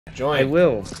Join. I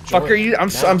will. Join. Fucker, you. I'm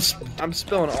Now. I'm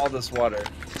spilling all this water.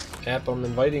 App, I'm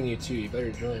inviting you too. You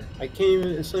better join. I can't even.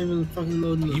 It's not even fucking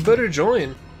loading. You better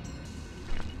join.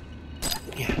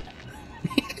 Yeah.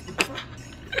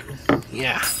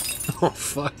 Yeah. Oh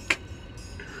fuck.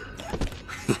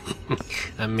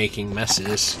 I'm making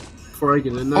messes. Before I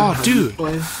get in there. Oh, how do you dude.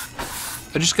 play?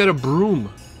 I just got a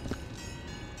broom.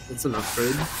 That's an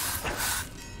upgrade.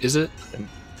 Is it?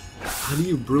 How do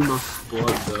you broom off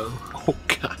blood though? Oh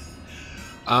god.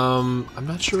 I'm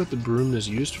not sure what the broom is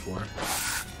used for.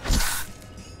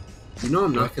 You know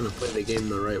I'm not gonna play the game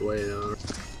the right way though.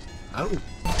 I don't.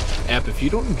 App, if you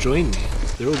don't join me,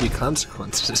 there will be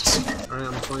consequences. Alright,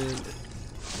 I'm playing.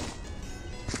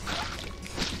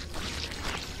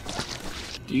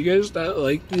 Do you guys not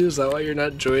like me? Is that why you're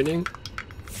not joining?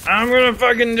 I'm gonna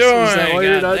fucking join. Is that why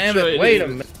you're not damn it. joining? Wait a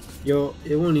minute. Yo,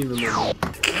 it won't even let me.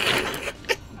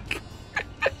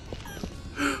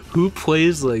 Who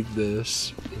plays like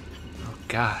this? Oh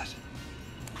god.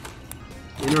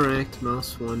 Interact,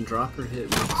 mouse 1, drop or hit,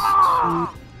 mouse 2,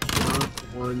 drop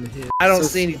 1, hit. I don't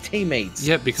Says- see any teammates.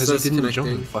 Yeah, because you Says didn't connecting.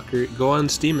 join, fucker. Go on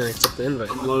Steam and accept the invite.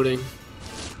 I'm loading.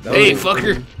 No, Hey, no.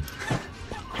 fucker!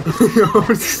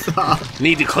 Yo, stop.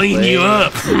 Need to clean Play you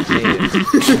up! the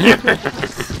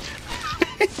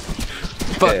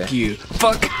Fuck you.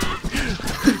 Fuck!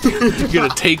 You're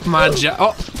gonna take my job.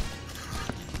 Oh!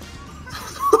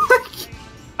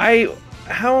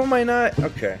 How am I not?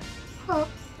 Okay.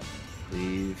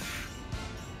 Leave.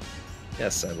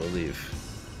 Yes, I will leave.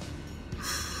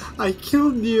 I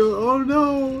killed you. Oh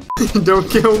no. Don't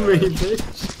kill me, bitch.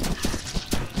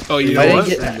 Oh, you I know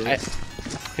didn't what? get.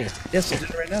 Here. Yes, I'll do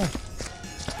it right now.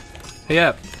 Hey,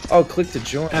 App. Oh, click to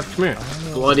join. App, come here.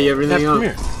 Bloody App, everything come up.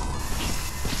 here.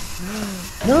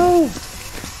 No!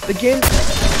 The game.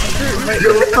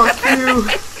 Yo, fuck you.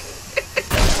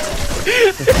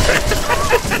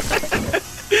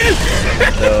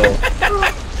 No.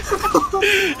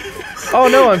 Oh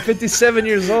no, I'm 57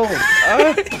 years old.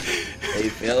 Hey,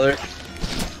 filler.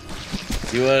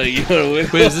 You wanna win?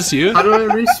 Wait, is this you? How do I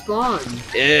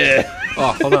respawn? Yeah.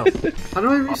 Oh, hold on. How do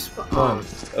I respawn? Hold on.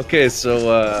 Okay,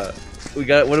 so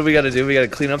what do we gotta do? We gotta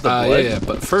clean up the Yeah, blood. yeah,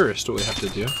 but first, what we have to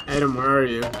do. Adam, where are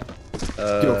you?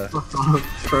 Yo, fuck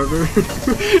off, Trevor.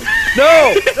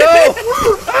 No! No!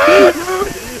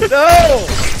 No!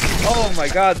 Oh my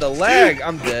god, the lag!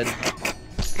 I'm dead.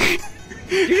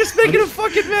 You're just making a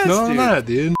fucking mess, No, I'm dude. not,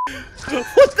 dude.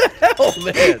 What the hell,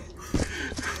 man?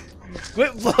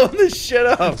 Quit blowing this shit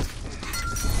up.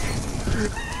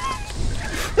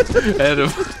 Adam.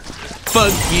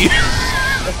 Fuck you.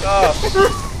 Fuck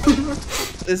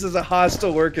off. This is a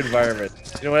hostile work environment.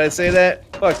 You know when I say that?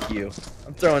 Fuck you.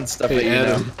 I'm throwing stuff Hey, at you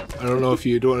Adam. now. I don't know if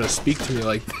you don't want to speak to me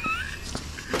like that.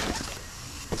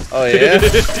 Oh yeah?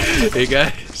 Hey,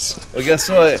 guys. Well, guess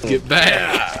what? Get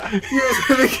back.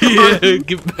 Yeah, Yeah,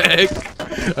 get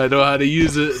back. I know how to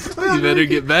use it. You better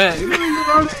get back. Get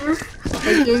out of here.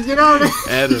 I can't get out of here.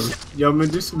 Adam. Yo, I'm gonna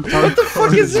do some What the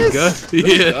fuck is Is this? it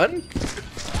good? Yeah. Gun?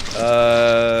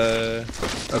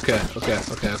 Okay.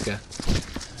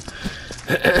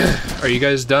 Are you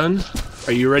guys done?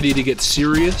 Are you ready to get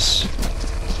serious?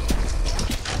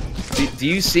 Do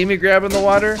you see me grabbing the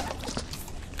water?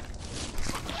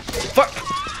 Fuck!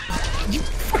 You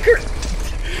fucker!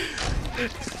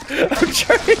 I'm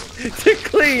trying to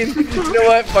clean. You know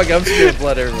what? Fuck, I'm spewing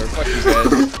blood everywhere. Fuck you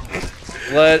guys.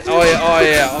 Blood. Oh yeah, oh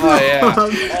yeah, oh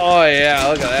yeah. Oh yeah,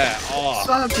 look at that. Oh.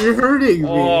 Stop, you're hurting me.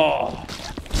 Oh.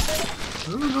 I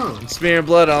don't know. I'm smearing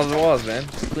blood on the walls, man.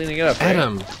 Cleaning it up. Right?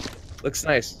 Adam, Looks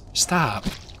nice. stop.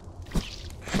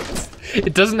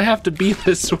 It doesn't have to be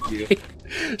this way.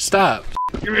 Stop.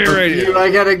 Give me a radio.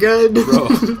 I got a gun. Bro.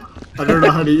 I don't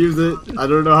know how to use it. I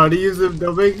don't know how to use it.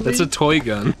 Don't make me. That's a toy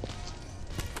gun.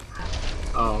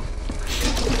 Oh.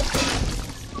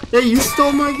 Hey, you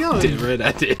stole my gun. Damn right,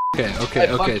 I did.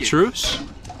 Okay. Truce?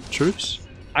 Truce?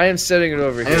 I am setting it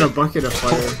over I had a here. bucket of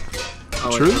fire. Oh,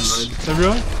 wait, Truce? never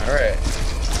mind. Everyone? Alright.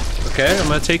 Okay, I'm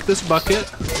gonna take this bucket.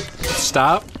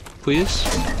 Stop, please.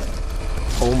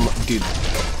 Oh my, dude.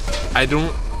 I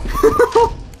don't.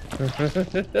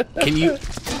 Can you?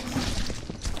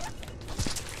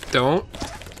 Don't.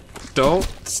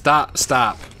 Stop.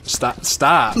 Stop.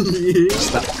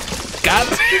 God.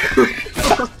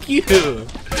 Fuck you.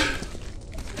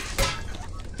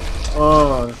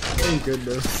 Oh, thank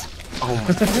goodness. Oh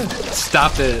my God.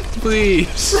 Stop it,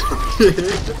 please.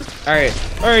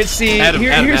 Alright, see, Adam,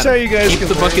 here's how you guys keep can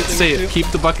the learn bucket things safe. too. Keep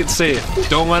the bucket safe.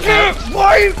 Don't want Yeah, Adam.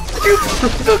 why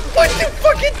what you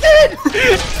fucking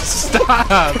did?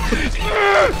 Stop.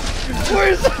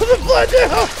 Where's all the blood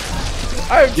now?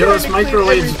 I'm Yo, trying this to clean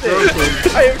microwave's everything.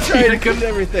 broken. I am trying to clean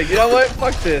everything. You know what?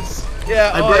 Fuck this.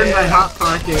 Yeah, I burned my hot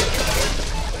pocket.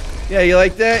 Yeah, you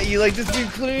like that? You like this being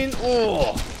clean?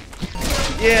 Oh.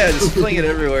 Yeah, just fling it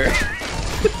everywhere.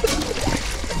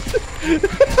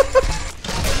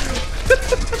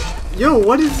 Yo,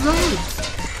 what is that?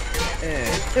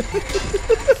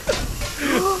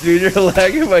 Dude, you're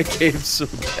lagging my game so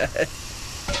bad.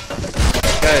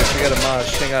 Guys, we got a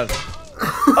mosh. Hang on.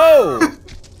 Oh!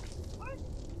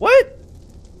 What?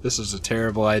 This is a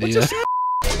terrible idea.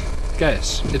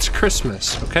 Guys, it's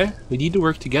Christmas, okay? We need to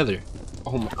work together.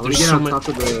 Oh my, I want to get on top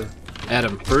of the...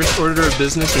 Adam, first order of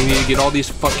business, we need to get all these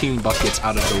fucking buckets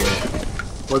out of the way.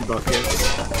 What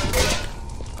buckets?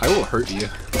 I will hurt you.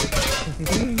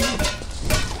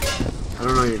 I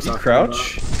don't know what you're talking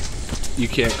Crouch? about. You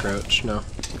can't crouch, no.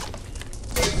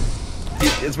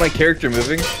 Is my character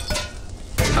moving?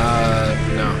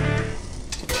 No.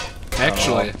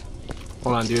 Actually,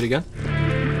 hold on, do it again.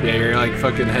 Yeah, you're like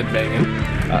fucking headbanging.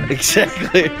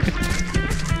 Exactly.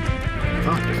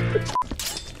 Fuck.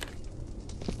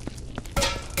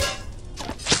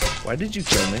 Why did you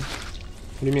kill me?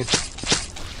 What do you mean?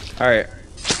 Alright.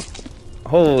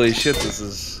 Holy shit, this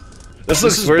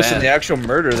looks worse than the actual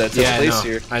murder that took place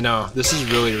here. I know. This is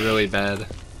really, really bad.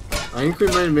 I think we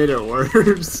might have made it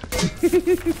worse.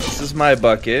 This is my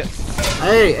bucket.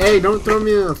 Hey, don't throw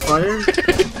me in the fire.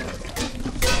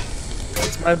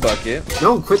 It's my bucket.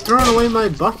 No, quit throwing away my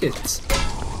buckets.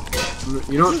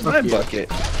 You know what? This is my bucket.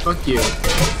 Fuck you.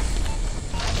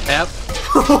 App.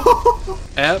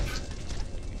 App.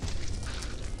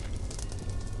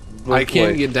 I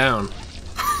can't get down.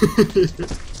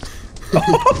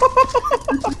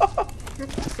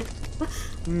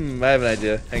 I have an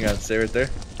idea. Hang on, stay right there.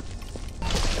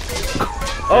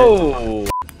 Oh!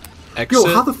 Exit.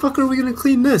 Yo, how the fuck are we gonna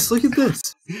clean this? Look at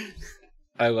this.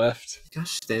 I left.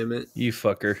 Gosh damn it. You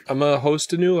fucker. I'm gonna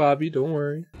host a new lobby, don't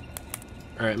worry.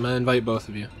 Alright, I'm gonna invite both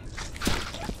of you.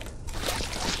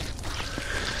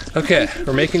 Okay,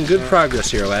 we're making good progress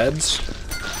here, lads.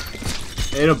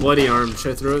 I had a bloody arm.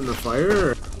 Should I throw it in the fire?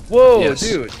 Or? Whoa, Yes.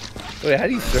 dude. Wait, how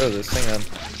do you throw this? Hang on.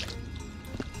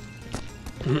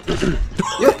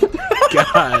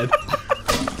 God.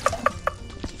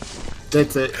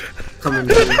 That's it. Coming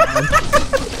down.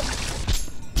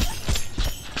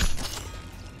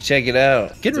 Check it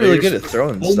out. Getting really good at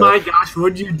throwing Oh stuff. my gosh,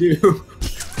 what'd you do?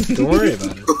 Don't worry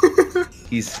about it.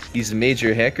 He's a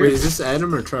major hacker. Wait, is this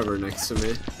Adam or Trevor next to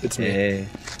me? It's me. Hey.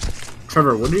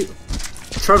 Trevor, what do you...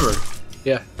 Trevor.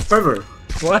 Yeah. Trevor.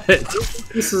 What?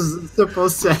 This is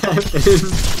supposed to happen.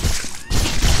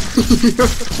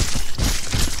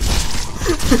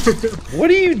 What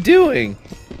are you doing?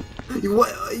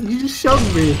 You just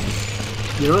shoved me.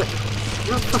 You know what?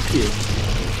 No, fuck you.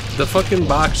 The fucking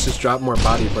box just dropped more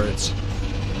body parts.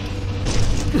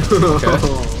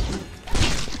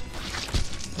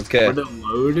 Okay. What a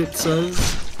load it says.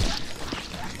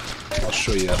 I'll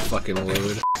show you that fucking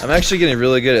load. I'm actually getting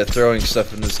really good at throwing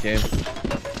stuff in this game.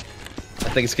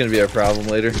 I think it's gonna be our problem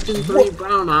later. 3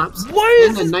 brown ops. Why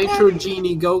is and a this Nitro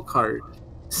Genie go-kart.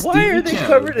 Why are they Stevie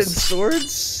covered in Jones.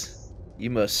 swords? You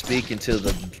must speak into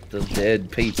the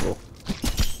dead people.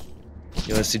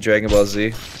 You want to see Dragon Ball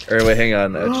Z? Or wait, hang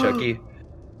on, Chucky.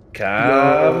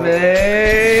 Kame!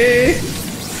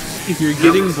 You're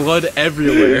getting blood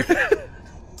everywhere.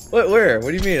 What? Where?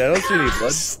 What do you mean? I don't see any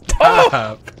blood.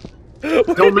 Stop.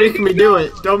 Don't make me do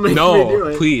it. Don't make me do No,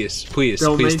 it. please, please,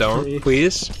 Don't please make don't. me.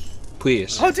 Please.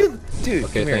 Please. Oh, dude. Okay,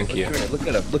 come here, thank you. come here, look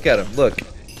at him. Look at him. Look.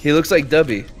 He looks like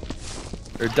Dubby.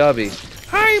 Or Dobby.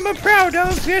 I'm a proud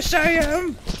of. Yes, I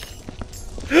am.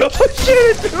 Oh shit!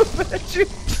 I threw him at you.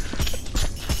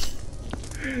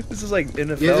 This is like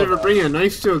NFL. You guys ever bring a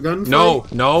knife to a gunfight? No,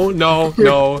 no, no,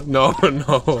 no, no,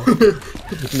 no.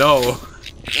 No.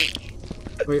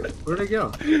 Wait, where'd I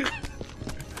go?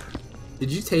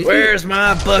 Did you take it? Where's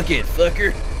my bucket,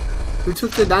 fucker? Who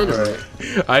took the dynamite?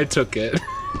 I took it.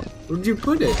 Where'd you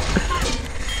put it?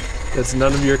 That's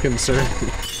none of your concern.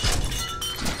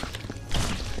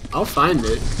 I'll find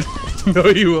it. No,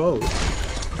 you won't.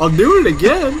 I'll do it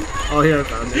again. Oh, here I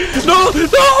found it. No, no,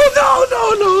 no,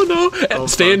 no, no, no. Oh,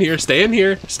 stay in fuck. here, stay in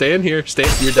here, stay in here, stay.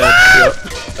 You're dead. Yep.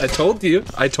 I told you.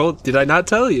 Did I not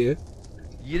tell you?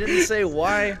 You didn't say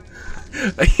why.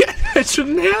 I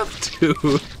shouldn't have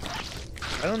to.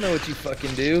 I don't know what you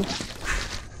fucking do.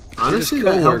 Honestly,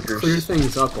 just that helped coworkers. clear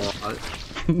things up a lot.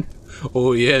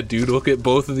 Oh yeah, dude, look at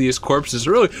both of these corpses.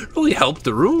 Really helped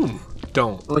the room.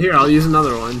 Don't. Well, here, I'll use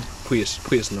another one. Please,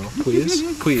 please, no. Please,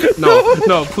 please. No,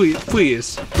 no, please,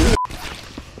 please.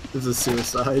 This is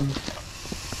suicide.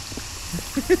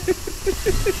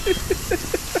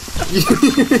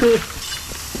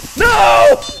 No!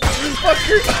 No!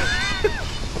 Fucker!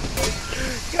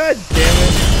 God damn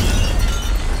it.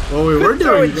 Well, we were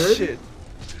doing good. Shit.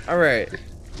 Alright.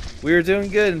 We were doing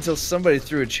good until somebody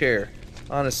threw a chair.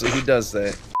 Honestly, who does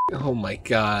that? Oh my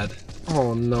god.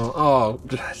 Oh no. Oh.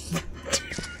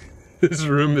 This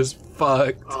room is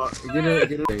fucked. Get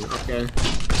it. Okay.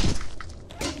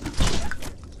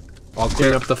 I'll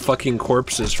clean up the fucking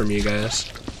corpses from you guys.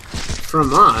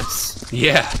 From us?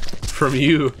 Yeah, from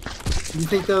you. You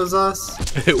think that was us?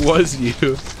 It was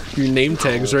you. Your name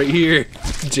tag's right here.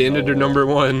 Janitor number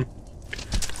 1.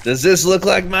 Does this look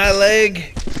like my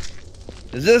leg?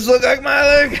 Does this look like my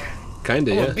leg?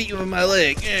 Kinda, I'm yeah. gonna beat you with my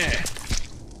leg. Yeah.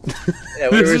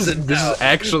 This is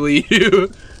actually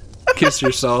you. Kiss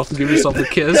yourself. Give yourself a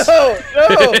kiss. No!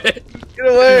 Get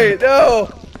away! No!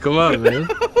 Come on, man.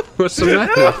 What's the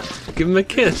matter? Give him a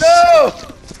kiss. No!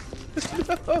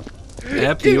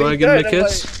 App, do you want to give him a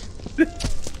kiss?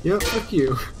 Yeah, fuck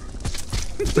you.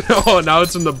 Oh, now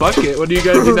it's in the bucket. What are you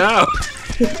gonna do now?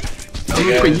 I'm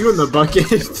gonna put you in the bucket.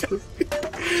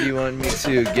 Do you want me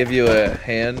to give you a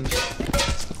hand?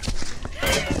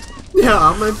 Yeah,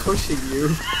 I'm not pushing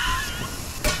you.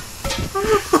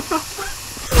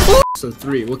 So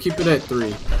 3. We'll keep it at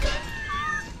 3.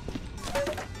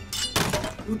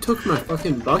 Who took my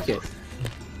fucking bucket?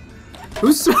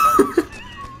 Who's? Is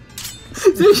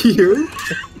it you?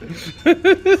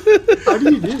 How do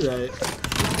you do that?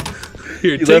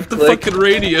 Here, take the fucking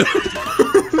radio.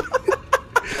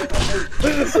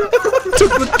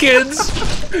 Took the kids.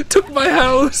 Took my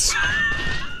house.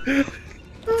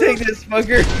 Take this,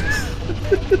 fucker.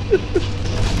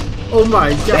 Oh my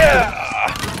god. Yeah.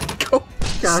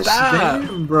 Gosh Stop.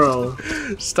 damn, bro.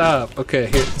 Stop. Okay,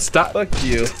 here. Stop. Fuck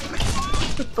you.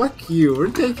 Fuck you.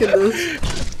 We're taking this.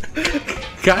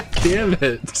 God damn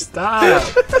it. Stop.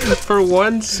 For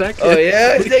 1 second. Oh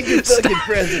yeah? Take your fucking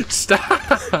present. Stop.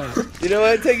 You know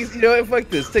what? You know what? Fuck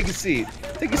this. Take a seat.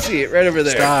 Take a seat right over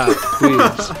there. Stop,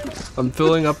 please. I'm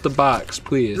filling up the box,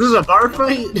 please. This is a bar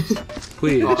fight?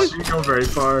 Please. Oh, you didn't go very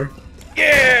far.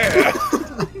 Yeah!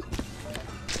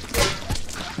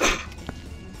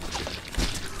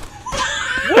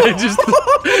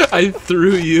 I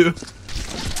threw you.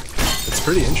 It's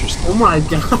pretty interesting. Oh my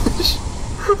gosh.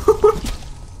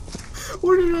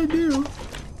 What did I do?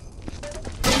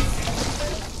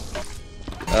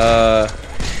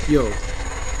 Yo.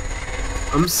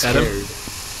 I'm scared. Adam?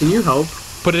 Can you help?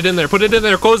 Put it in there. Put it in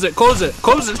there. Close it. Close it.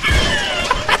 Close it.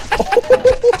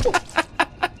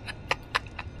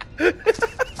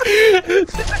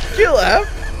 Kill him.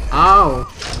 Ow.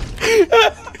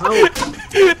 Help.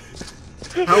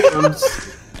 Help.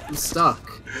 I'm stuck.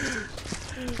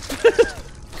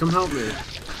 Come help me.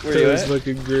 Where you That was at?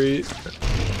 looking great.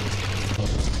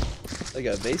 Like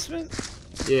a basement?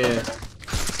 Yeah.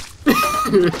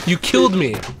 You killed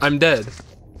me. I'm dead.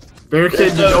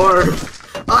 Barricade the door.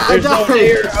 I There's no died.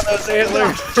 deer on those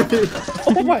antlers.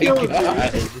 Oh my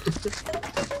god.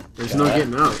 There's no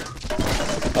getting out.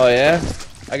 Oh yeah?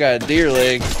 I got a deer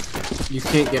leg. You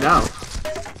can't get out.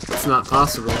 It's not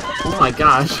possible. Oh my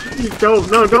gosh.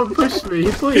 Don't push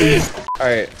me, please.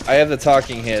 Alright, I have the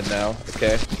talking hand now,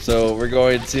 okay? So we're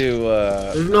going to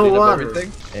There's no clean up water.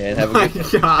 everything and have Oh a my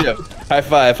good god. Yeah. High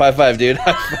five, dude.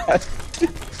 High five.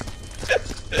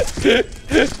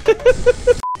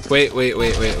 Wait.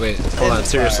 Hold on.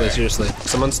 Seriously.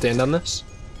 Someone stand on this.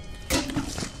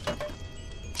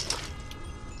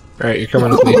 Alright, you're coming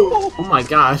with me. Oh my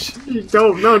gosh.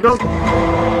 Don't.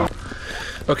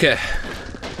 Okay.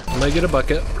 I'm gonna get a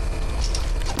bucket.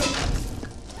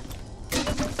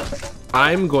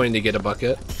 I'm going to get a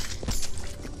bucket.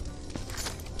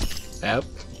 App.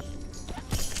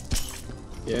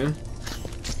 Yeah.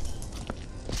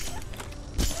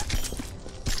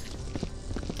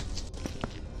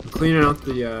 I'm cleaning out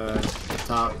the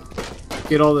top.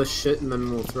 Get all this shit and then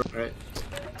we'll throw it. Right.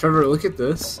 Trevor, look at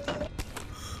this.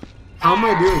 How am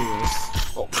I doing this?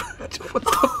 Oh, what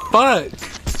the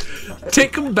fuck?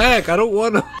 Take him back. I don't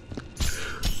want to.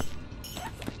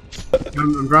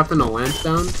 I'm dropping a lamp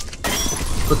down.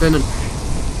 But then,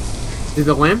 did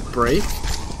the lamp break?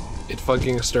 It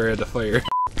fucking started a fire.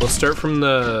 Let's start from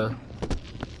the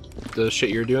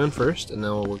shit you're doing first, and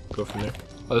then we'll go from there.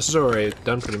 Oh, this is already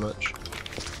done pretty much.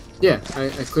 Yeah, I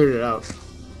cleared it out,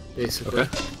 basically. Okay.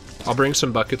 I'll bring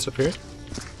some buckets up here.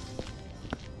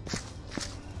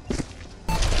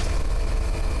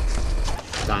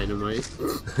 Dynamite.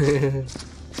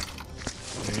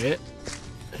 Alright.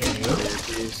 There you go.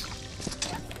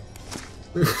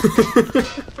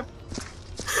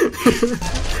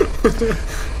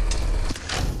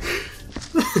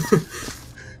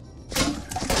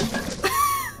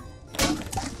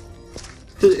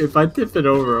 If I tip it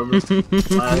over, I'm gonna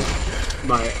laugh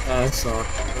my ass off,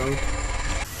 bro.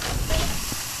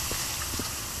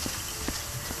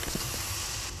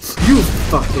 You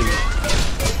fucking...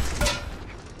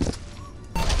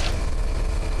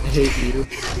 I hate you.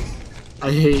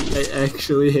 I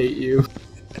actually hate you.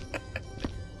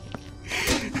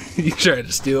 You tried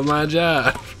to steal my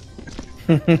job.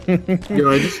 Yo,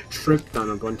 I just tripped on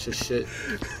a bunch of shit.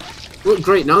 Well,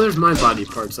 great, now there's my body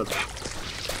parts up.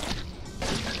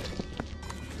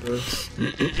 I can't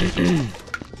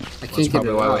That's get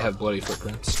probably it why out. we have bloody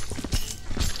footprints.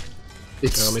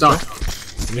 It's Let me stuck.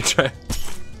 Let me try.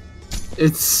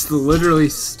 It's literally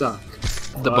stuck.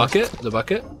 The bucket? The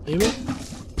bucket, you mean?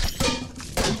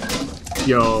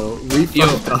 Yo, we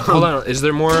fucked up. Hold on. Is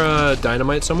there more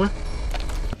dynamite somewhere?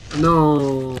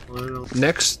 No, I don't.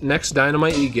 Next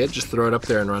dynamite you get, just throw it up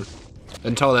there and run.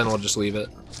 Until then, we'll just leave it.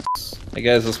 Hey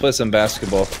guys, let's play some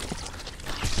basketball.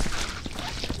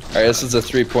 Alright, this is a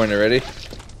 3-pointer. Ready?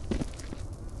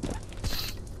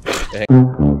 Okay.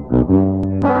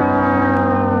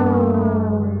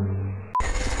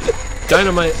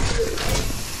 Dynamite.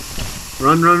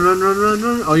 Run.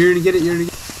 Oh, you're gonna get it,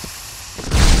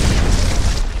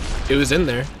 It was in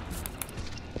there.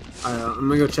 I'm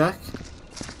gonna go check.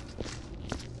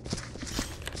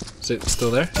 Is it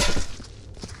still there?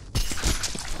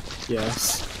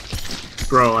 Yes.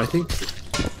 Bro, I think...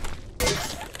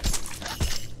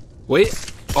 Wait.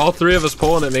 All three of us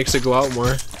pull and it makes it go out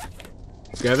more.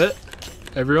 Grab it.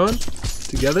 Everyone.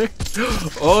 Together.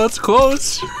 Oh, that's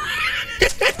close.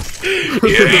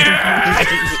 Yeah!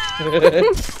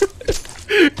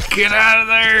 Get out of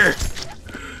there!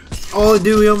 Oh,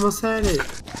 dude, we almost had it.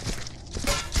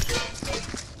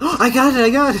 I got it.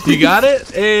 You got it?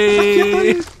 Hey! I got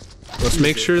it. Let's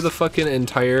make sure the fucking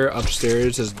entire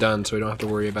upstairs is done so we don't have to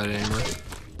worry about it anymore.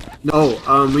 No,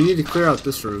 we need to clear out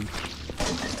this room.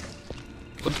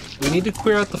 We need to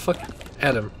clear out the fucking...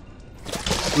 Adam.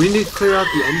 We need to clear out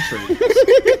the entrance.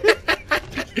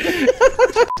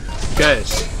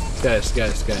 Guys.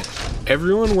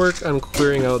 Everyone work on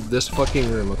clearing out this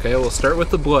fucking room, okay? We'll start with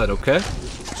the blood, okay?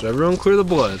 So everyone clear the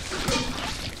blood.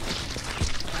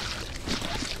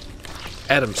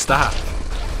 Adam, stop.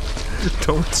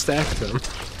 Don't stack them.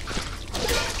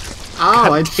 Ow,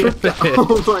 God I tripped. damn it.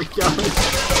 Oh my god.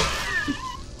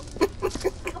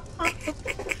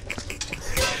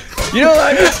 You don't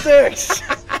like the sticks!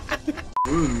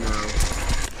 Room now.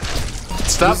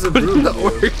 Stop Where's the putting broom, the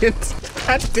dude? organs.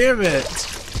 God damn it.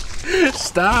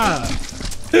 Stop.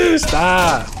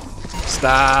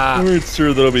 Alright,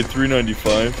 sir, that'll be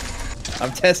 $3.95.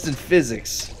 I'm testing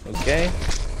physics, okay?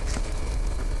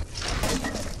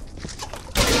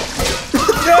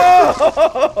 No!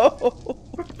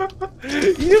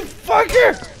 You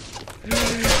fucker!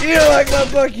 You don't like my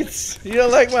buckets! You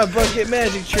don't like my bucket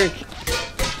magic trick!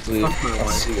 Leave. Fuck my I'll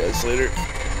wife. see you guys later.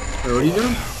 Hey, what are you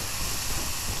doing?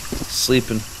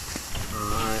 Sleeping.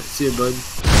 Alright, see you, bud.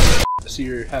 So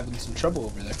you're having some trouble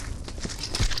over there.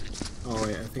 Oh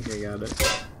wait, I think I got it.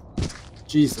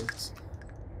 Jesus.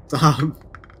 Stop.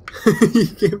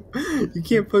 you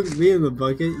can't put me in the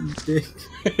bucket, you dick.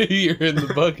 You're in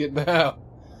the bucket now.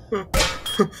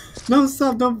 No,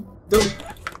 stop, don't.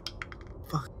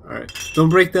 Fuck. Alright. Don't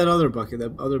break that other bucket.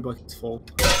 That other bucket's full.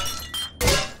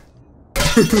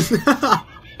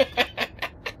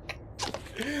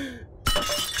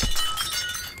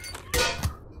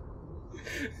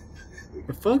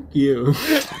 Fuck you.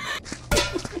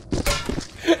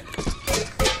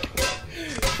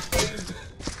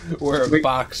 We're a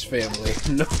box family.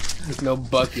 No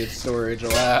bucket storage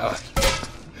allowed.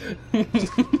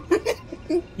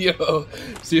 Yo,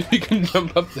 see if you can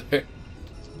jump up there.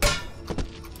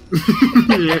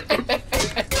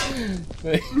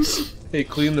 Hey,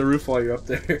 clean the roof while you're up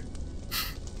there.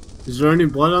 Is there any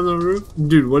blood on the roof?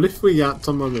 Dude, what if we got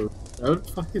some on the roof? That would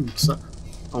fucking suck.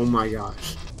 Oh my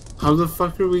gosh. How the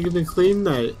fuck are we gonna clean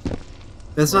that?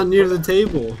 That's not near the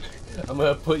table. I'm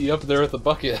gonna put you up there with a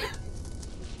bucket.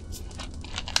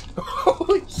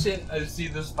 Holy shit, I see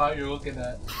the spot you're looking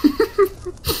at.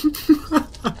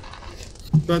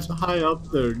 That's high up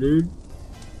there, dude.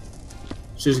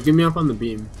 Just get me up on the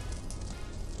beam.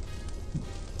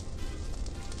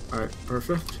 Alright,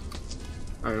 perfect.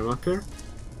 Alright, I'm up here.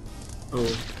 Oh.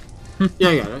 Yeah,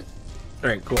 I got it.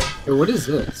 Alright, cool. Hey, what is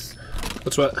this?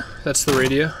 What's what? That's the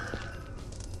radio.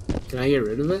 Can I get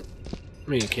rid of it? I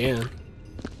mean, you can.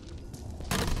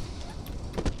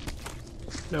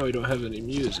 No, we don't have any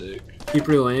music. Keep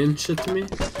relaying shit to me?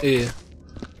 Yeah.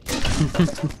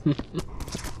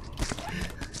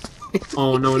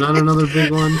 Oh no, not another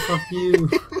big one. Fuck you.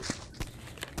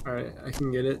 Alright, I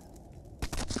can get it.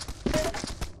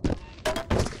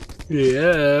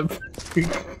 Yeah.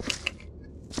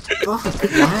 Fuck,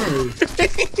 why?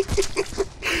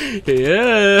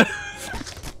 Yeah.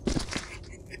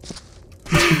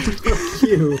 Fuck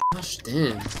you. Gosh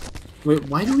damn. Wait,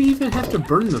 why do we even have to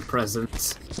burn the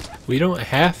presents? We don't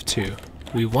have to.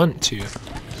 We want to.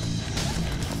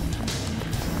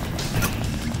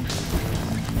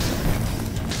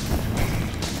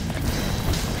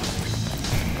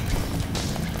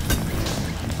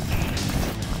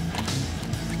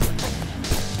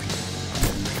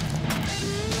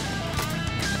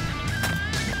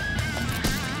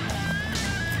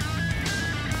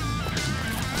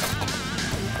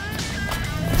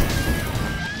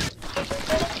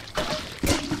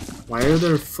 Why are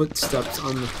there footsteps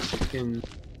on the fucking...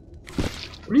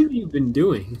 What have you been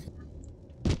doing?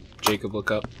 Jacob,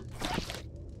 look up.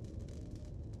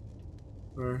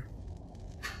 Where?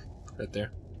 Right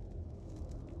there.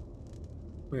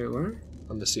 Wait, where?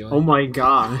 On the ceiling. Oh my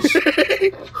gosh.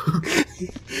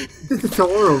 It's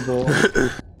horrible.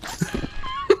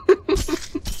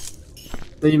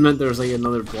 Then you meant there was like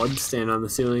another blood stain on the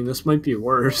ceiling. This might be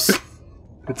worse.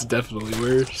 It's definitely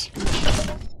worse.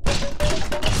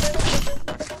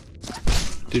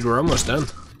 Dude, we're almost done.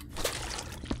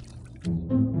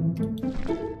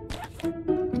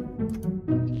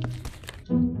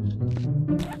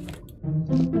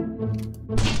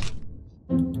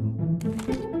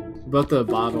 About the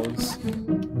bottles.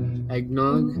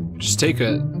 Eggnog? Just take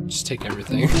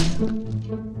everything.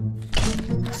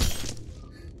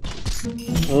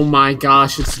 Oh my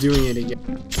gosh, it's doing it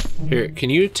again. Here, can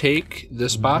you take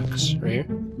this box right here?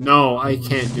 No, I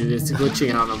can't do this. It's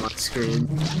glitching out on my screen.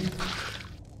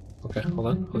 Okay, hold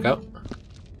on. Look out.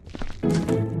 Alright,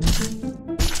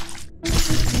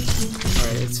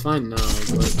 it's fine now.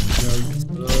 But,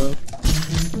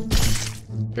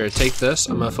 Here, take this.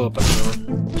 I'm gonna fill up another one.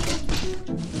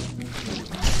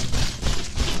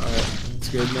 alright, it's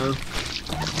good now.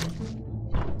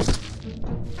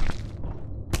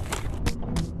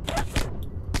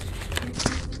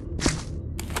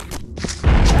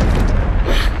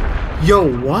 Yo,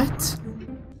 what?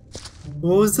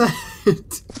 What was that?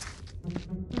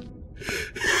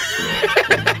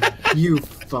 You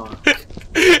fuck.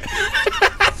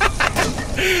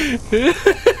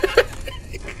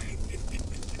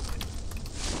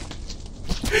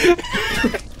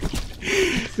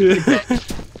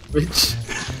 Which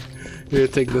Here,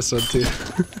 take this one too.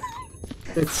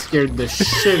 that scared the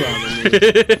shit out of me.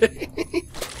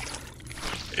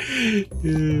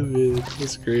 Yeah, man,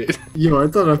 that's great. Yo, I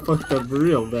thought I fucked up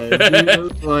real bad. Dude. I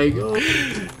was like, oh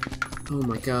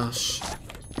my gosh.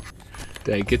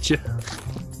 Did I get you?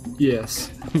 Yes.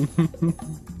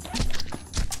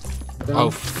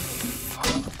 Oh,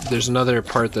 there's another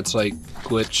part that's like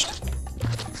glitched.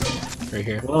 Right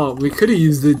here. Well, we could have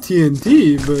used the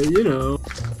TNT, but you know.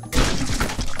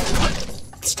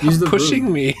 Stop Use the pushing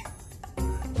broom. me.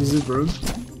 Use the broom.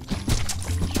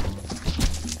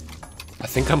 I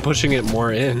think I'm pushing it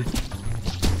more in.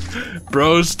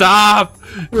 Bro, stop!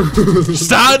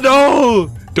 Stop! No!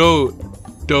 Don't.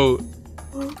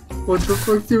 What the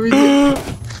fuck do we do?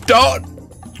 Don't!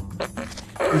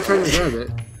 I'm trying to grab it.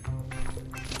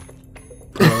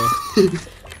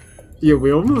 Yeah,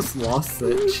 we almost lost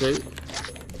that shit.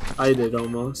 I did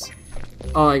almost.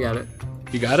 Oh, I got it.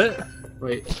 You got it?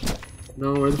 Wait.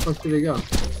 No, where the fuck did it go?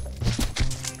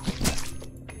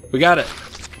 We got it.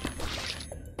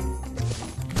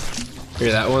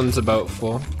 Here, that one's about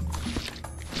full.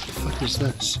 What the fuck is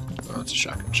this? Oh, it's a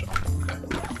shotgun shell.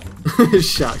 Okay.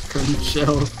 Shotgun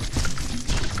shell.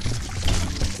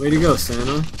 Way to go,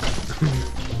 Santa.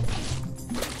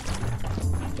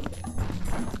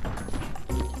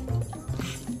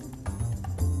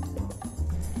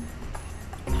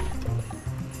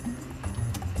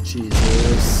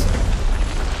 Jesus.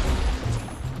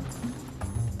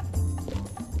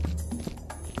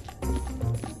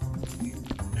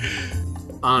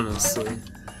 Honestly.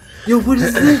 Yo, what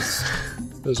is this?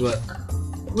 There's what?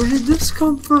 Where did this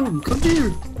come from? Come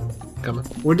here. Coming.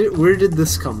 Where did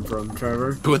this come from,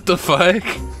 Trevor? What the fuck?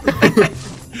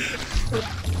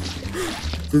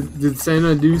 Did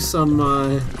Santa do some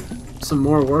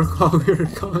more work while we were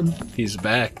gone? He's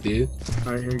back, dude.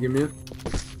 Alright, here, give me it.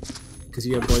 Cause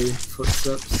you got bloody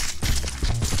footsteps.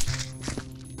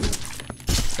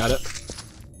 Got it?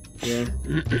 Yeah.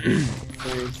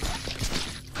 Okay.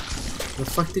 The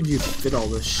fuck did you fit all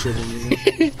this shit in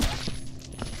here?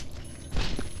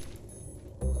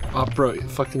 Oh, bro,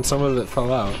 fucking some of it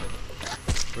fell out.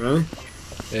 Really?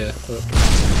 Yeah.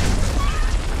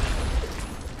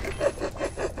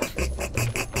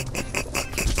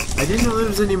 I didn't know there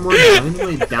was any more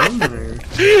dynamite down there.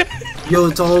 Yo,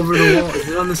 it's all over the wall. Is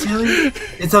it on the ceiling?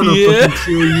 It's on the fucking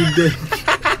ceiling, you dick.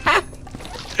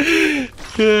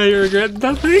 You regret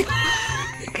nothing?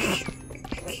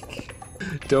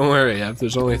 Don't worry,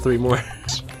 there's only 3 more.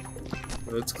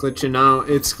 It's glitching out.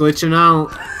 It's glitching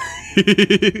out.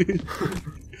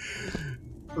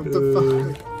 What the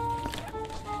fuck?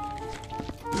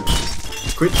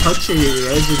 Quit touching it,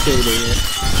 you're agitating it.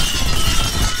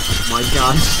 Oh my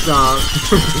gosh, stop.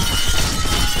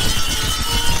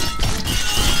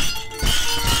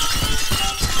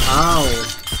 Ow.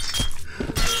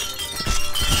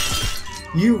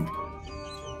 You.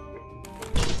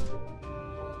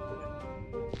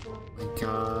 Oh my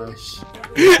gosh.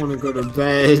 I just want to go to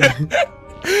bed.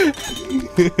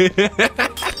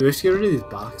 Do I just get rid of these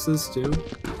boxes too?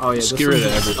 Oh yeah, just get rid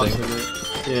of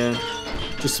everything. Yeah,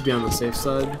 just to be on the safe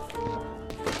side.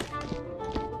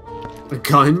 A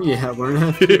gun? Yeah, we're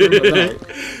gonna have to get rid of that.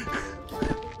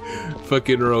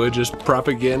 Fucking religious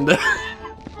propaganda.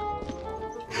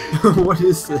 What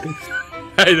is this?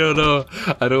 I don't know.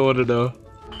 I don't want to know.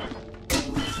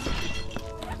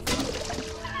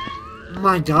 Oh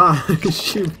my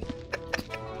gosh.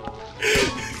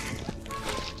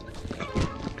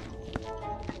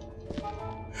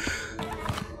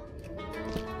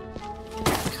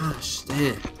 Gosh,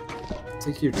 damn. It's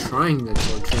like you're trying to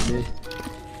torture me.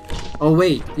 Oh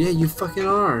wait, yeah, you fucking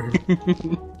are.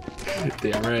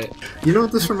 Damn right. You know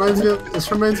what this reminds me of?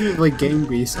 This reminds me of like Gang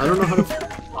Beasts. I don't know how to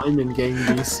climb in Gang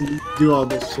Beasts and do all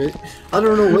this shit. I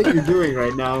don't know what you're doing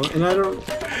right now, and I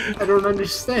don't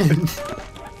understand.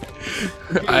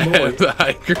 I have the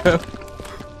high ground.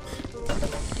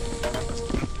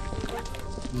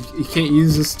 You can't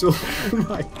use this tool. Oh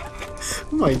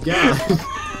my god.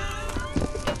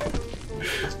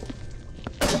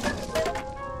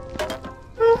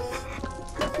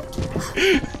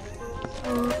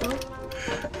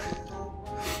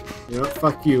 You know what?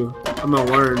 Fuck you. I'm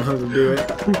gonna learn how to do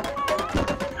it.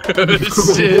 Oh,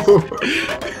 shit.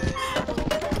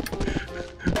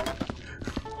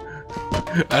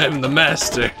 I am the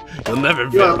master. You'll never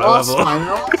beat my level.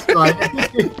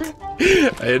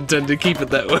 I intend to keep it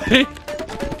that way.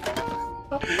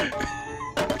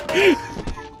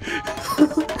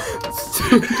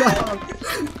 Stop.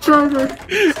 Trevor,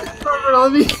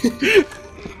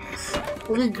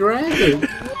 let me grab it.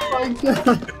 Oh my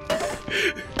god.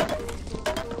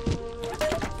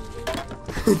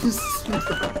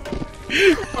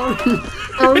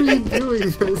 How are you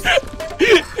doing this?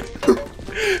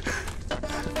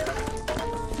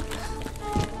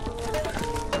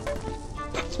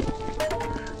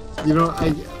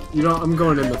 I'm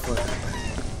going in the foot.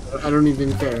 I don't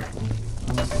even care.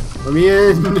 Let me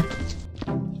in.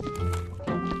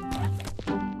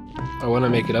 I want to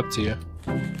make it up to you.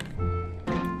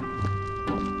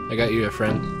 I got you a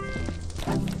friend. I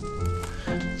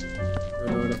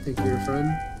know what I think you're a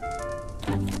friend.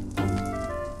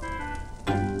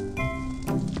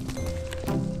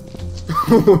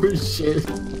 Oh shit.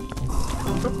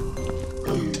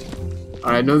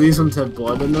 Alright, I know these ones have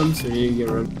blood in them, so you need to get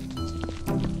rid of them.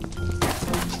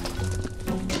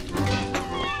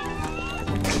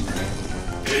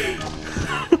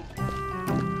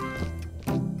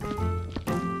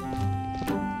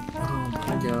 Oh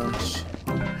my gosh.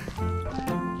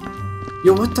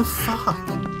 Yo, what the fuck?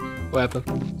 What happened?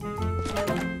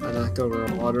 I knocked over a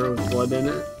water with blood in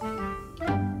it.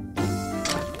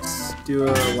 Let's do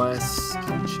a last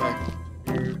check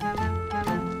here.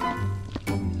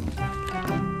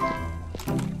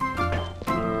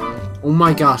 Oh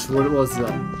my gosh, what was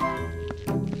that?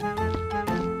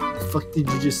 What the fuck did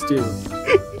you just do?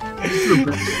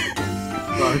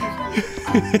 Fuck.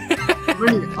 How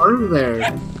many are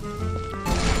there?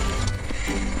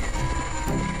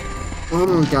 Oh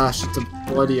my gosh, it's a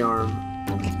bloody arm.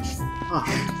 Fuck.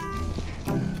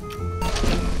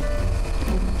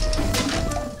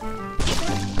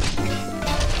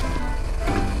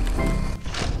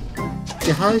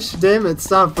 Gosh damn it,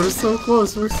 stop. We're so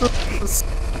close. We're so close.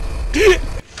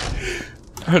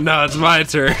 Now it's my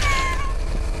turn.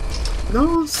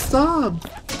 No, stop.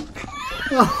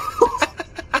 No.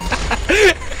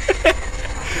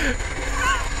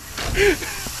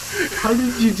 How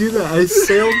did you do that? I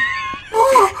sailed.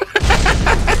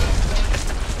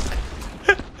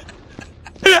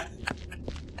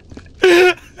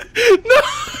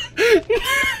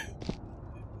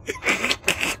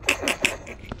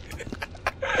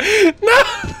 No!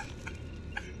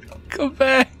 Come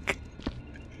back!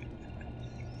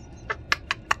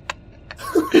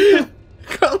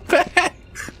 Come back!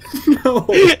 No!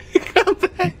 Come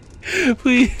back!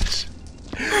 Please!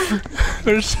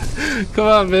 Come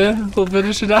on, man. We'll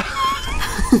finish it out.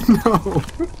 No.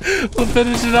 We'll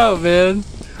finish it out, man.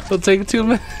 It'll take 2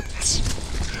 minutes.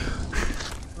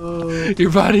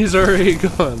 Your body's already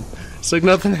gone. It's like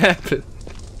nothing happened.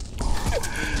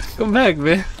 Come back,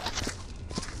 man.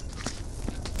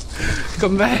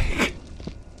 Come back.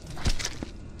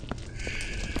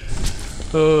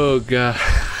 Oh, God.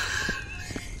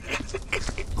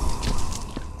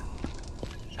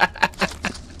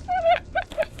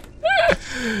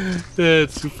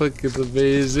 That's fucking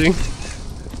amazing.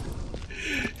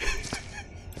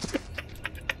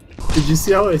 Did you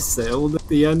see how I sailed at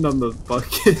the end on the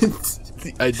bucket?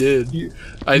 I did.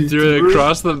 I threw it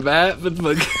across the map and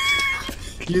fucking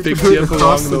picked me up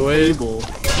along the way. Table,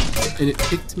 and it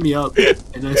picked me up,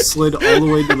 and I slid all the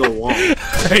way to the wall.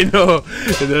 I know.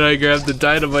 And then I grabbed the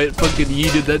dynamite and fucking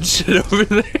yeeted that shit over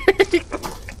there.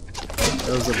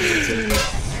 That was amazing.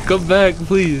 Come back,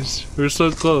 please. We're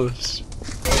so close.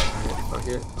 Fuck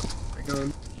it. I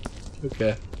got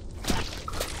Okay.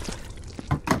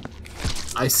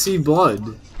 I see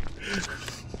blood.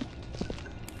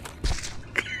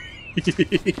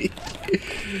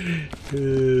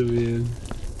 Oh, man.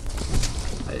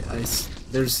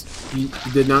 There's, you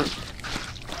did not.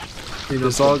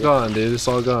 It's all gone, dude. It's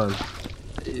all gone.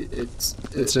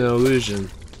 It's an illusion.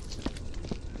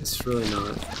 It's really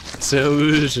not. It's an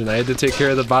illusion. I had to take care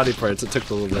of the body parts. It took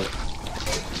a little bit.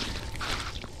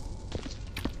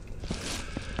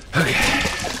 Okay.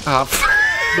 Oh,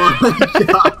 Oh my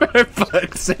god. for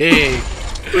fuck's sake.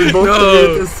 We both did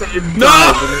it at the same time.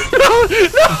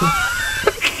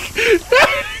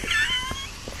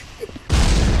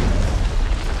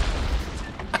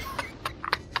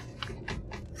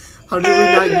 How did we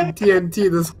not get TNT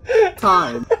this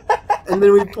time? And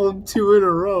then we pulled 2 in a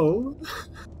row.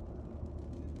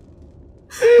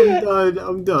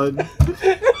 I'm done.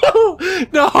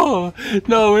 No,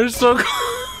 we're so close.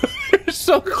 We're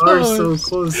so close. We're so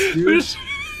close, dude.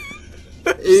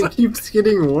 It keeps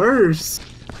getting worse.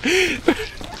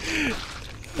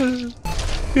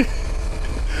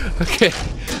 Okay,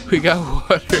 we got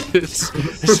water. It's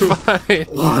fine.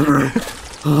 Water.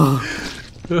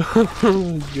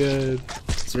 Oh god.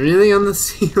 Is there anything on the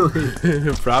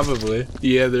ceiling? Probably.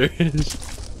 Yeah, there is.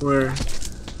 Where?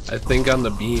 I think on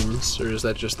the beams, or is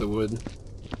that just the wood?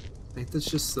 I think that's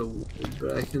just the wood,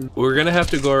 but I can... We're gonna have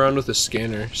to go around with the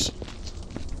scanners.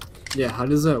 Yeah, how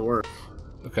does that work?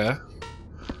 Okay.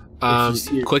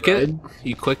 You click red? it.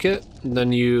 You click it, and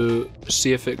then you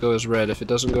see if it goes red. If it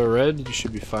doesn't go red, you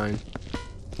should be fine.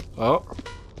 Oh.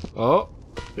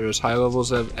 There's high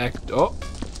levels of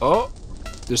Oh.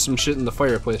 There's some shit in the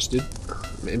fireplace, dude.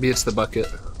 Maybe it's the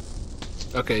bucket.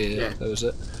 Okay, yeah, that was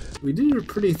it. We did a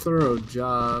pretty thorough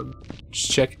job.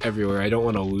 Just check everywhere. I don't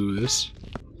want to lose.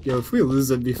 Yo, if we lose,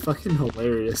 that'd be fucking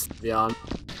hilarious, to be honest.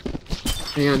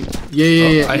 Hang on.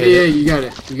 Yeah, you got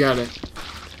it.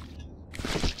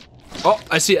 Oh,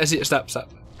 I see it. Stop.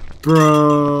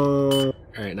 Bro.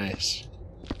 Alright, nice.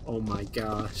 Oh my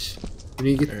gosh. When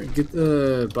you get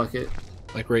the bucket.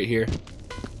 Like right here.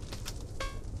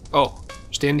 Oh,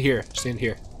 stand here.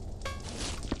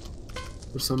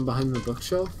 There's some behind the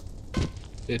bookshelf?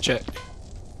 Yeah, check.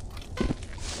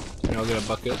 And I'll get a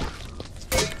bucket.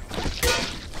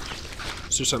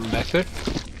 Is there something back there?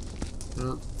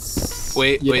 No,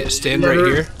 wait, stand right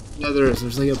here. Yeah, there is.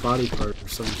 There's like a body part or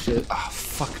some shit. Oh,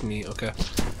 fuck me. Okay.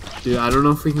 Dude, I don't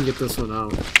know if we can get this one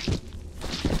out.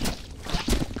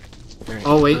 Right.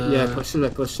 Oh, wait. Yeah, I pushed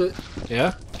it.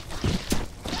 Yeah?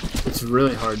 It's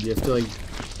really hard. You have to, like,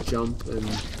 jump and...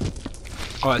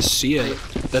 Oh, I see it.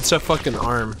 That's a fucking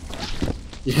arm.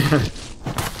 Yeah.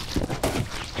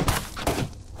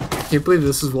 I can't believe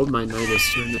this is what my night has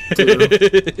turned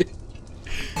into.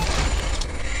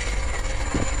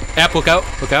 App, look out.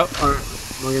 Alright,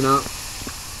 I'm looking out.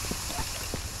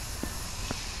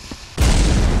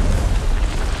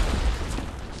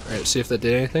 Alright, see if that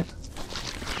did anything.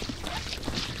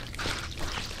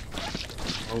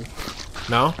 Oh.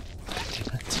 No?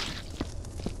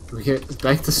 We get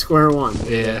back to square one.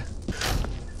 Yeah.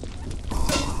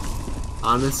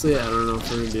 Honestly, I don't know if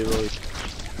we're gonna be able to...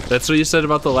 That's what you said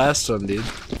about the last one, dude.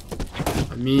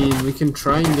 I mean, we can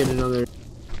try and get another... Do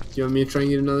you want me to try and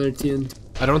get another TNT?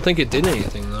 I don't think it did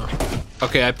anything, though.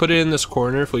 Okay, I put it in this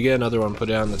corner. If we get another one, put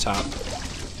it on the top.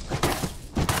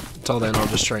 Until then, I'll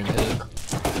just try and hit it.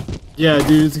 Yeah,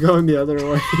 dude, it's going the other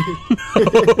way.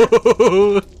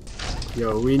 No.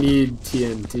 Yo, we need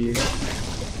TNT.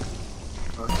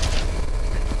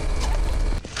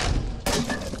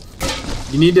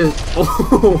 You need to...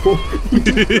 Oh!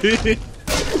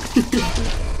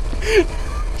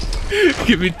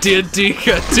 Give me TNT,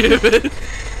 goddammit!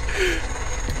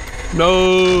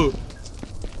 No!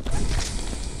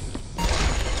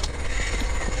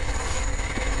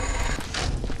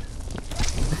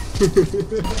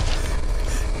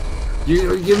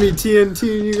 You give me TNT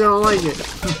and you're gonna like it.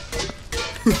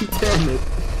 Damn it.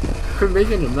 We're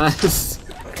making a mess.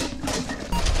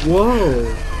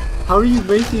 Whoa. How are you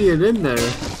making it in there?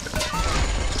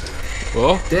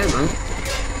 Oh. Damn it.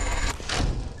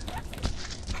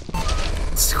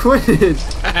 Squid.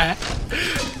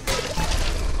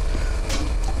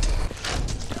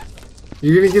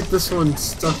 You're gonna get this one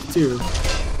stuck too.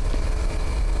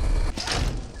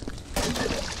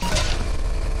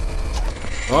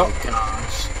 Oh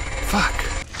Gosh. fuck.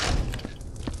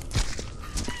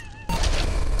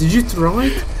 Did you throw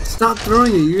it? Stop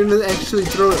throwing it. You're gonna actually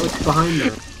throw it like behind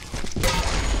there.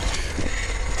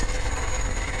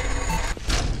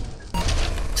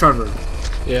 Trevor.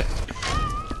 Yeah.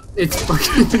 It's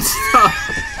fucking stop.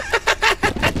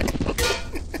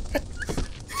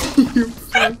 You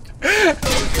fuck.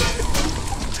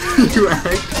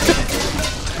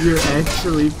 You're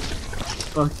actually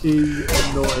fucking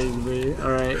annoying me.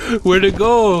 Alright. Where'd it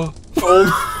go? Oh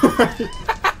my.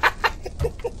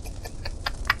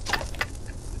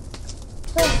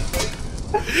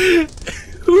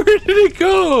 Where did it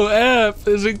go? F.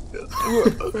 Is it?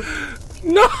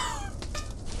 No.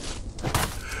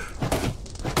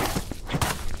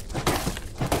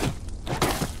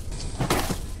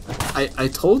 I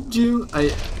told you. I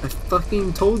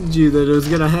fucking told you that it was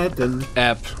gonna happen.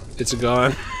 App. It's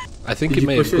gone. I think Did it you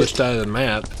may have push it? glitched out of the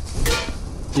map.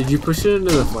 Did you push it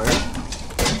into the fire?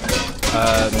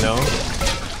 No.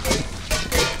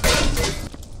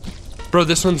 Bro,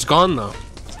 this one's gone though.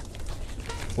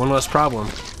 One less problem.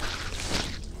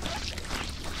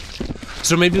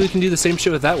 So maybe we can do the same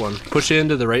shit with that one. Push it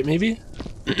into the right, maybe?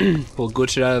 We'll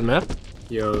glitch it out of the map.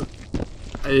 Yo,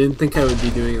 I didn't think I would be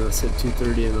doing this at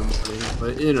 2:30 in the morning,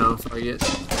 but you know, fuck it.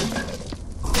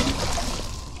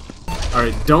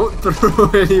 Alright, don't throw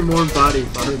any more body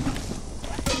parts.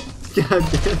 God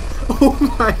damn. Oh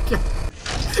my god.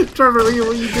 Trevor, look at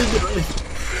what you did to it.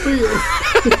 Look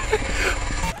at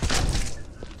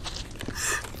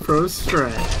Pro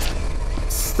strat.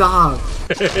 Stop.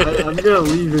 I'm gonna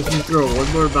leave if you throw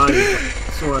one more body part.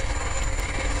 So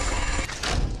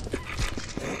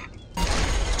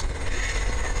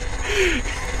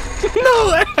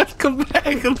No, F, come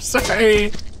back. I'm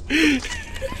sorry.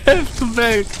 F, come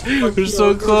back. We're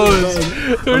so close.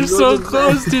 We're so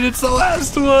close, dude. It's the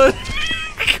last one.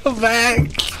 Come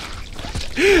back.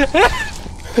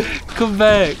 Come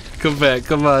back. Come back.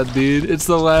 Come on, dude. It's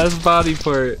the last body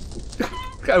part.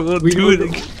 I won't do it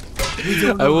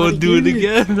again. I won't do it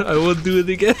again. I won't do it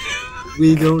again.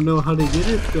 We don't know how to get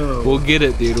it though. We'll get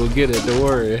it, dude. We'll get it. Don't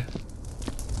worry.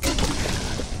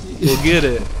 We'll get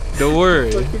it. Don't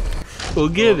worry. We'll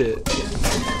get it.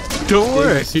 Don't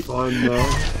worry. It's fun though.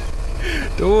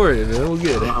 Don't worry, man. We'll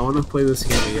get it. I want to play this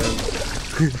game again.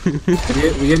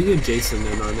 we gotta get Jason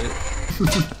in on it.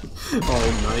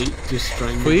 All night, just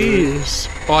trying to Please.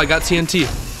 Oh, I got TNT.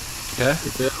 Okay.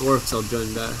 If it works, I'll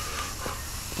join back.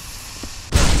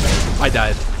 I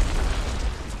died.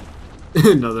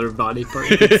 Another body part.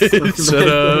 Shut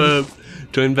up.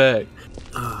 Join back.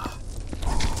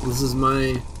 This is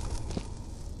my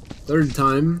third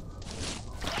time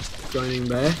joining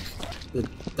back. The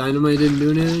dynamite didn't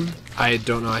do anything. I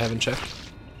don't know. I haven't checked.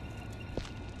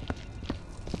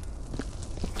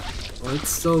 Well, it's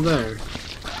still there.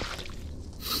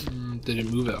 Did it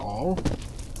move at all?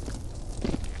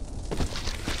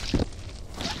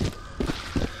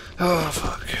 Oh,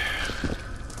 fuck.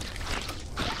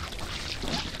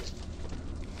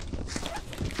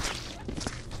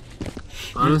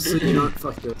 Honestly, you know what?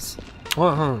 Fuck this.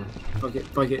 What, huh? Fuck it.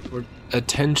 Fuck it. We're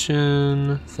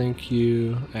Attention. Thank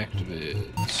you. Activate.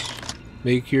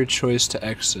 Make your choice to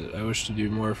exit. I wish to do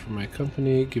more for my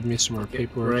company. Give me some more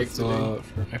paperwork to fill out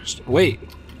for extra. Wait.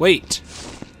 Wait.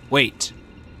 Wait.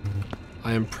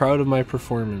 I am proud of my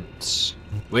performance.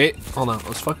 Wait. Hold on.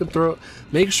 Let's fucking throw.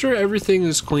 Make sure everything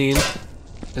is clean.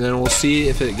 And then we'll see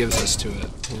if it gives us to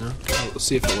it, you know? We'll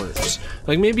see if it works.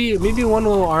 Like, maybe one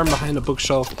little arm behind a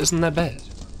bookshelf isn't that bad.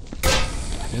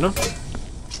 You know?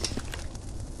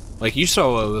 Like, you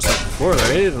saw what it was like before,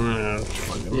 right?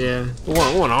 yeah.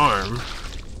 One arm.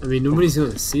 I mean, nobody's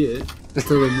gonna see it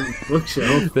until they move the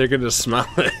bookshelf. They're gonna smell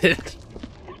it.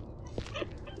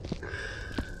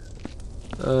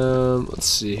 Let's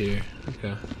see here.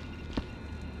 Okay.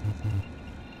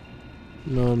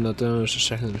 No, I'm not done. I was just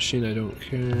checking the machine. I don't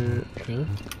care. Okay.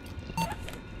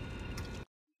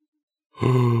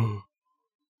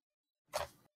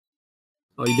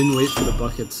 Oh, you didn't wait for the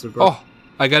buckets to break. Oh,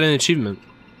 I got an achievement.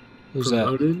 What was that?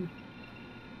 Promoted.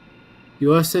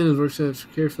 You left in his workshop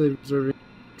carefully observing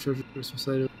Christmas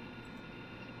item.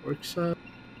 Workshop.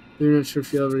 You're not sure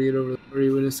if you'll ever get over or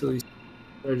you witness at least.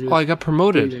 Oh, I got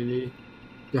promoted.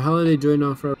 Your holiday joy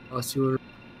now forever lost you.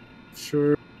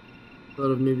 Sure, thought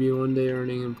of maybe one day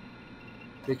earning and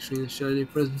picturing the shiny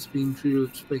presents being treated with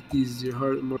respect eases your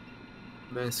heart. The more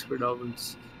massacred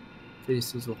albums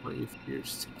faces will haunt you for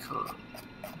years to come.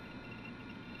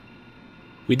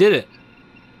 We did it.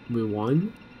 We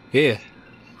won? Yeah.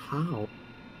 How?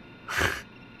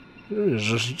 It was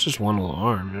just one little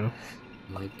arm, you know?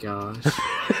 Oh my gosh.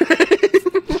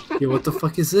 Yo, what the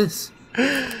fuck is this?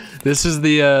 This is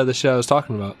the shit I was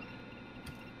talking about.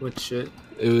 What shit?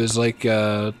 It was like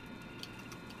I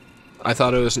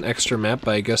thought it was an extra map,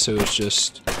 but I guess it was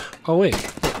just. Oh wait.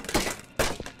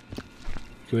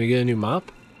 Can we get a new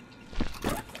mop?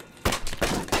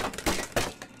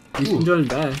 You can join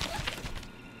back.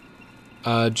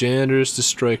 Janitors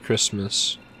destroy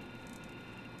Christmas.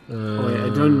 Oh wait, I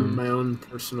joined my own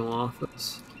personal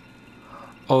office.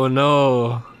 Oh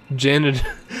no.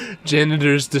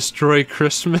 Janitors destroy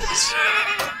Christmas.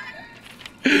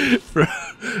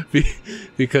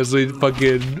 Because we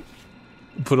fucking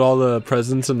put all the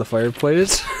presents in the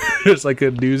fireplace. There's like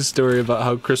a news story about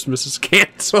how Christmas is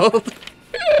canceled.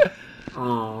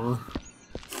 Aww.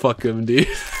 Fuck him, dude.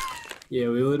 Yeah,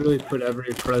 we literally put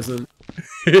every present.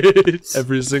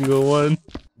 Every single one.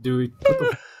 Dude, we put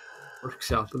the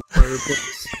workshop in the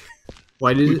fireplace.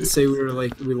 Why did it say we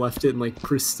left it in like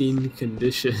pristine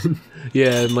condition?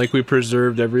 Yeah, and like we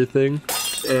preserved everything.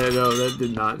 Yeah, no, that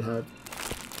did not happen.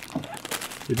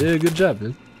 We did a good job,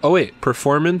 man. Oh wait,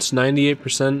 performance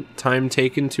 98%, time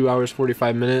taken 2 hours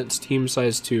 45 minutes, team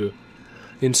size 2,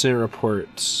 incident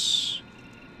reports.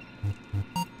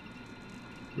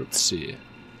 Let's see.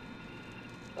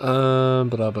 Blah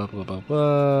blah blah blah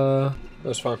blah. That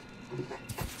was fun.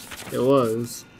 It was.